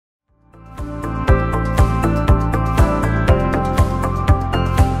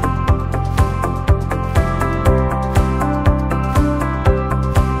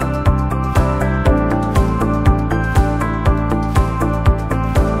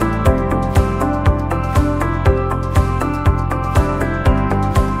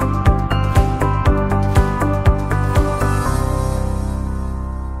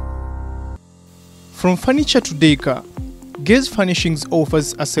From furniture to decor, Gaze Furnishings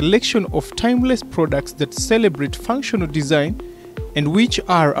offers a selection of timeless products that celebrate functional design and which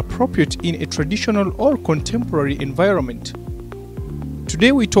are appropriate in a traditional or contemporary environment.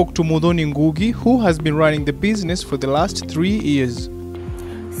 Today we talk to Muthoni Ngugi, who has been running the business for the last 3 years.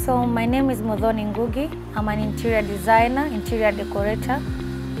 So my name is Muthoni Ngugi. I'm an interior designer, interior decorator.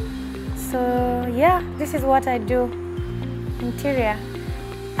 So yeah, this is what I do, interior,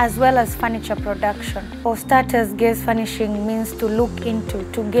 as well as furniture production. For starters, gaze furnishing means to look into,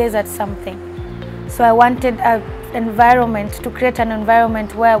 to gaze at something. So I wanted an environment, to create an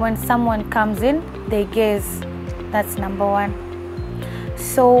environment where when someone comes in, they gaze. That's number one.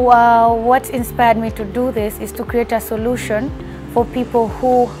 So what inspired me to do this is to create a solution for people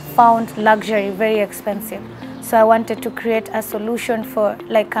who found luxury very expensive. So I wanted to create a solution for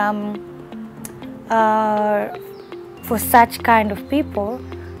for such kind of people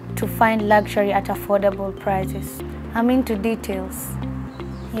to find luxury at affordable prices. I'm into details.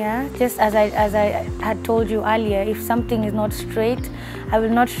 Yeah, just as I had told you earlier, if something is not straight, I will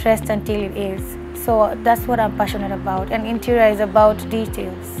not rest until it is. So that's what I'm passionate about, and interior is about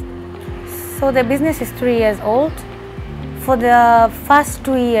details. So the business is 3 years old. For the first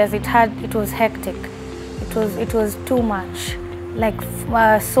 2 years, it was hectic. It was too much,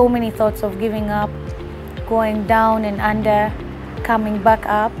 so many thoughts of giving up, going down and under, coming back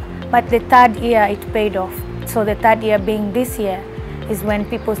up. But the third year, it paid off. So the third year being this year is when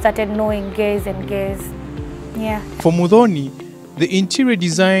people started knowing gaze and gaze. Yeah. For Muthoni, the interior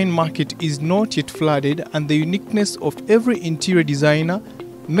design market is not yet flooded, and the uniqueness of every interior designer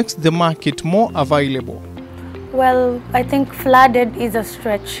makes the market more available. Well, I think flooded is a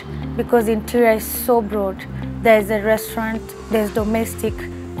stretch because interior is so broad. There's a restaurant, there's domestic,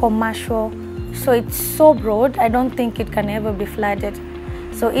 commercial. So it's so broad, I don't think it can ever be flooded.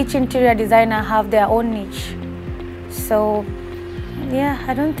 So each interior designer have their own niche. So yeah,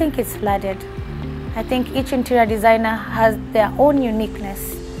 I don't think it's flooded. I think each interior designer has their own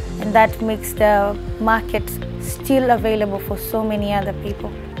uniqueness, and that makes the market still available for so many other people.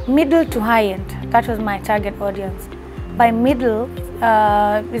 Middle to high end, that was my target audience. By middle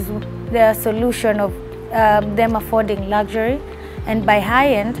is the solution of them affording luxury, and by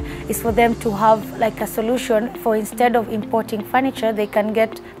high end is for them to have a solution for, instead of importing furniture, they can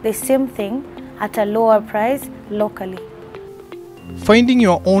get the same thing at a lower price locally. Finding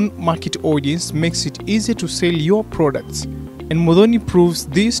your own market audience makes it easier to sell your products, and Muthoni proves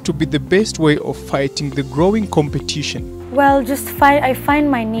this to be the best way of fighting the growing competition. Well, I find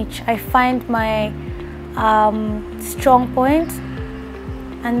my niche, I find my strong point,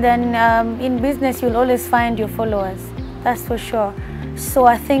 and then in business you'll always find your followers, that's for sure. So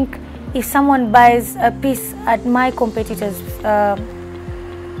I think if someone buys a piece at my competitor's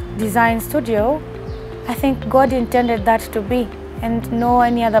design studio, I think God intended that to be, and no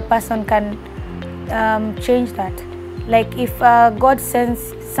any other person can change that. Like if God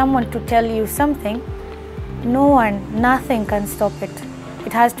sends someone to tell you something, nothing can stop it.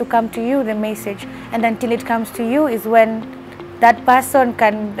 It has to come to you, the message, and until it comes to you is when that person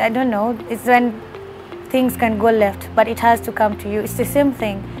can, I don't know, it's when things can go left, but it has to come to you. It's the same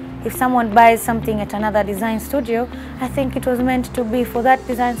thing. If someone buys something at another design studio, I think it was meant to be for that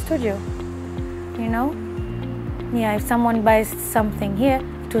design studio, you know? Yeah, if someone buys something here,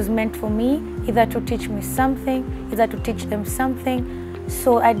 it was meant for me, either to teach me something, either to teach them something.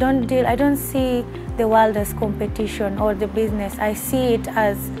 So I don't see the world as competition or the business. I see it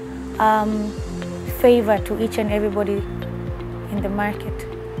as favor to each and everybody in the market.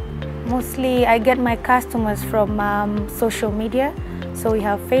 Mostly I get my customers from social media. So we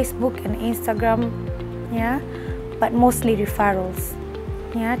have Facebook and Instagram, yeah, but mostly referrals.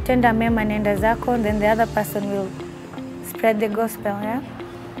 Yeah, tenda mema nenda zako, and then the other person will spread the gospel, yeah.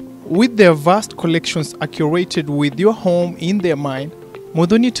 With their vast collections curated with your home in their mind,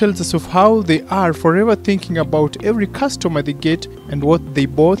 Muthoni tells us of how they are forever thinking about every customer they get and what they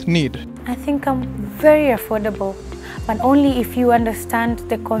both need. I think I'm very affordable, but only if you understand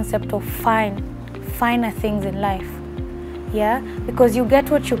the concept of finer things in life. Yeah, because you get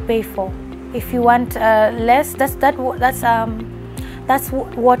what you pay for. If you want less, that's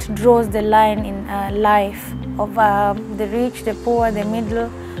what draws the line in life of the rich, the poor, the middle.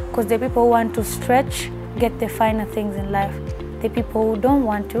 Because the people who want to stretch get the finer things in life. The people who don't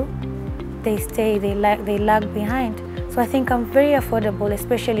want to, they stay, they lag behind. So I think I'm very affordable,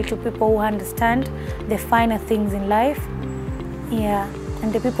 especially to people who understand the finer things in life. Yeah,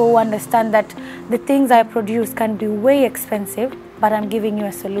 and the people who understand that the things I produce can be way expensive, but I'm giving you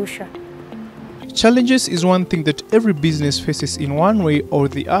a solution. Challenges is one thing that every business faces in one way or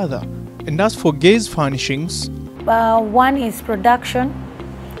the other. And as for Gaze Furnishings, one is production.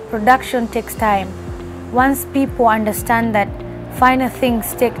 Production takes time. Once people understand that finer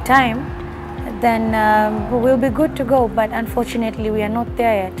things take time, then we'll be good to go. But unfortunately, we are not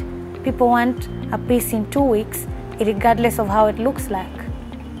there yet. People want a piece in 2 weeks, regardless of how it looks like.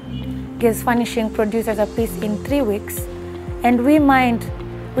 Gaze Furnishing produces a piece in 3 weeks, and we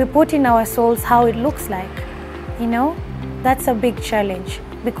put in our souls how it looks like. You know, that's a big challenge,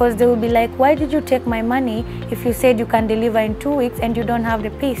 because they will be like, why did you take my money if you said you can deliver in 2 weeks and you don't have the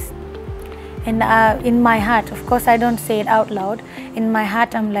piece? And in my heart, of course I don't say it out loud, in my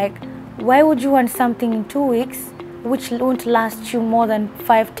heart I'm like, why would you want something in 2 weeks which won't last you more than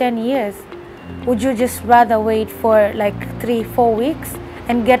 5-10 years? Would you just rather wait for like 3-4 weeks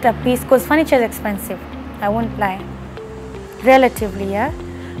and get a piece? Because furniture is expensive, I won't lie, relatively, yeah?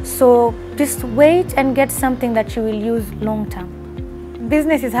 So just wait and get something that you will use long term.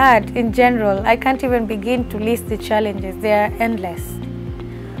 Business is hard in general. I can't even begin to list the challenges. They are endless.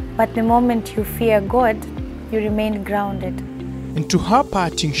 But the moment you fear God, you remain grounded. And to her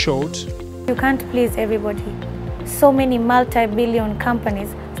parting shot, you can't please everybody. So many multi-billion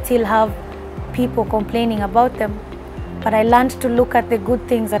companies still have people complaining about them. But I learned to look at the good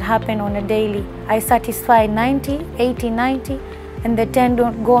things that happen on a daily. I satisfy 80, 90, and the 10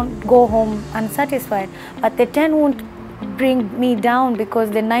 don't go home unsatisfied. But the 10 won't bring me down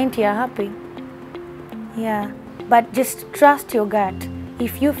because the 90 are happy. Yeah, but just trust your gut.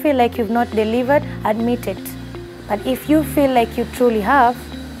 If you feel like you've not delivered, admit it. But if you feel like you truly have,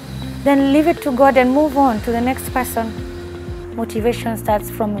 then leave it to God and move on to the next person. Motivation starts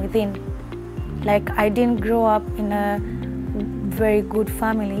from within. Like, I didn't grow up in a very good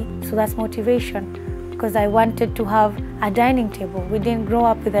family, so that's motivation. Because I wanted to have a dining table. We didn't grow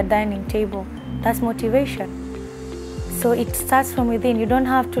up with a dining table. That's motivation. So it starts from within. You don't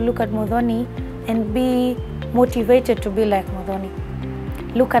have to look at Modoni and be motivated to be like Modoni.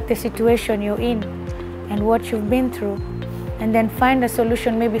 Look at the situation you're in and what you've been through, and then find a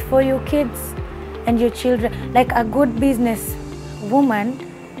solution maybe for your kids and your children. Like a good business woman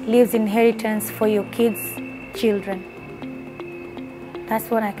leaves inheritance for your kids' children. That's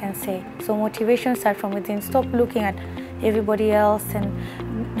what I can say. So motivation starts from within. Stop looking at everybody else. And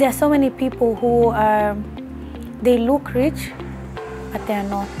there are so many people who they look rich, but they are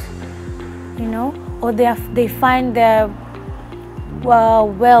not, you know, or they find their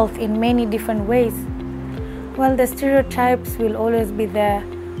wealth in many different ways. Well, the stereotypes will always be there,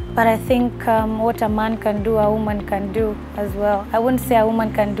 but I think what a man can do, a woman can do as well. I wouldn't say a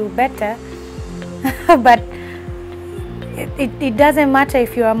woman can do better, but it doesn't matter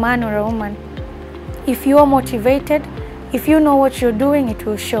if you're a man or a woman. If you are motivated, if you know what you're doing, it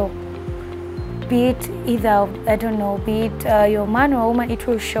will show. Be it either, I don't know, be it you're a man or a woman, it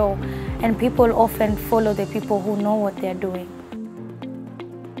will show. And people often follow the people who know what they're doing.